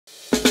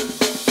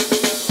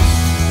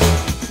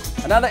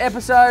Another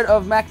episode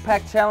of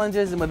MacPack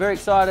Challenges, and we're very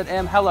excited.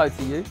 Em, hello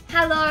to you.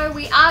 Hello,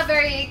 we are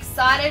very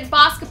excited.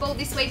 Basketball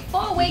this week,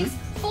 4 weeks,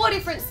 4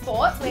 different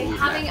sports. We're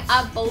having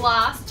a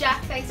blast.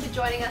 Jack, thanks for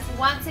joining us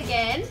once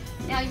again.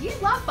 Now, you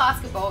love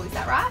basketball, is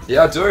that right?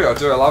 Yeah, I do.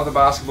 I love the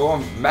basketball.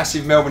 I'm a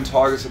massive Melbourne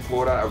Tigers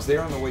supporter. I was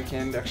there on the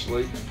weekend,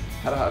 actually.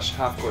 Had a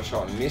half-court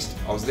shot and missed.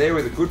 I was there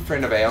with a good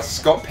friend of ours,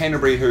 Scott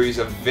Pendlebury, who is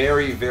a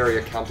very, very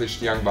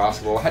accomplished young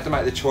basketballer. I had to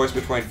make the choice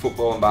between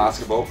football and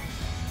basketball.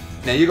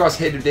 Now you guys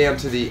headed down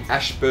to the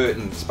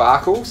Ashburton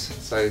Sparkles,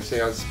 so you see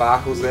how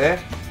Sparkles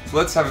there. So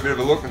let's have a bit of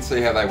a look and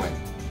see how they went.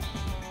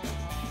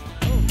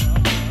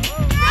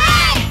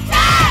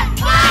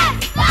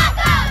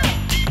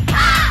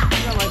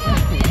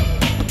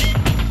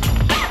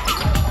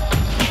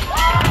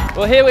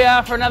 Well, here we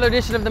are for another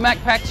edition of the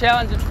MacPack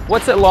Challenge.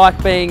 What's it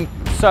like being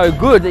so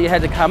good that you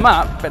had to come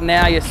up, but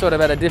now you're sort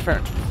of at a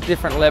different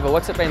level?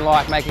 What's it been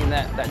like making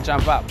that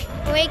jump up?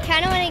 We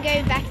kind of want to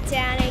go back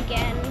down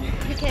again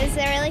because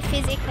they're really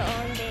physical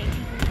and big,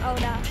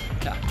 older.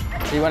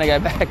 Yeah. So you want to go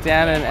back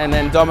down and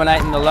then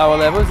dominate in the lower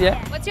levels,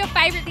 yeah? What's your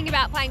favourite thing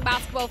about playing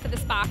basketball for the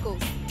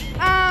Sparkles?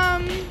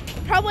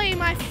 Probably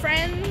my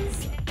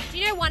friends. Do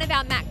you know one of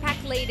our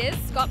MacPack leaders,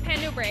 Scott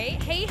Pendlebury?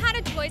 He had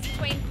a choice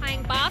between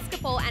playing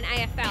basketball and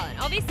AFL, and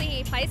obviously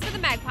he plays for the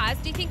Magpies.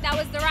 Do you think that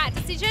was the right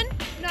decision?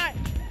 No.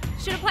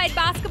 Should have played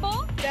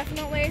basketball?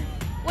 Definitely.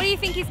 What do you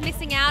think he's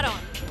missing out on?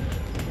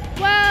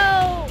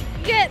 Well,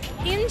 you get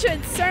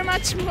injured so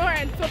much more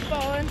in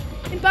football, and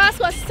in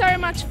basketball it's so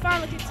much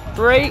fun. Like it's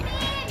 3,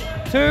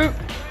 2,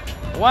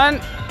 1.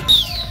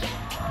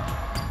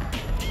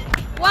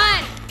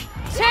 1,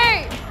 2,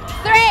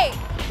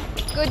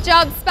 3. Good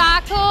job,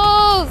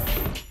 Sparkles.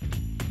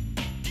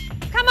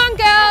 Come on,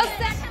 girls.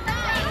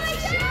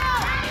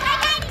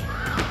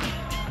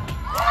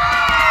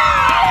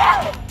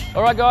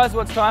 All right, guys,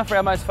 well, it's time for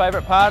our most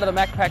favourite part of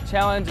the MacPack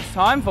Challenge. It's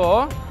time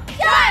for...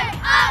 Joke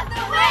of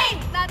the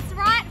week! That's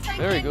right,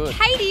 Frankie. Very good.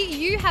 Katie,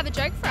 you have a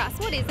joke for us.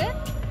 What is it?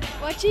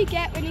 what do you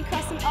get when you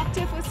cross an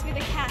octopus with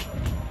a cat?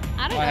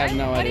 I don't know. I have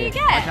no idea. What do you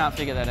get? I can't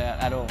figure that out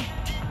at all.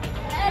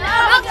 An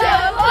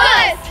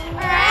octopus!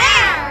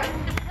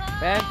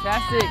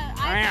 Fantastic.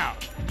 Wow.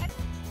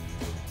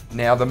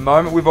 Now the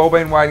moment we've all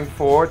been waiting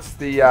for, it's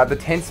the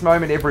tense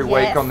moment every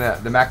week Yes. on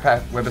the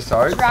MacPack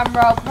webisode. Drum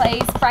roll,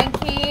 please,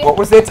 Frankie. What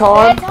was their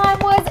time? Their time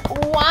was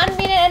 1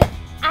 minute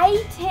and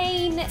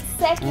 18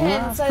 seconds.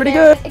 Wow, so pretty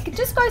then good. It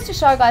just goes to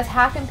show, guys,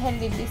 how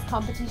competitive this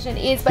competition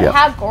is, but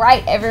how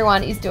great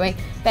everyone is doing.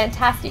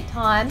 Fantastic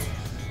times.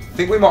 I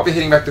think we might be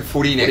heading back to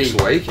footy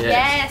next week.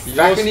 Yes.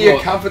 Back into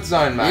your comfort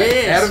zone, mate.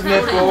 Yes. Out of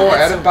netball,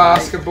 out of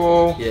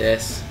basketball.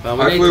 Yes. But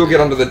Hopefully we'll get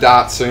onto the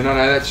darts soon. I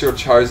know that's your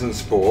chosen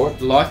sport.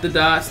 Like the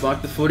darts,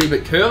 like the footy,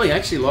 but curling,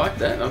 actually like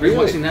that. I've been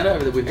Really? watching that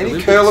over the winter Any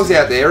Olympics. curlers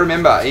out there,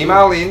 remember,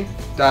 email in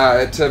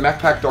to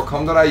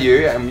macpack.com.au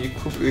and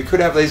we could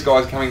have these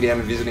guys coming down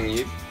and visiting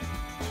you.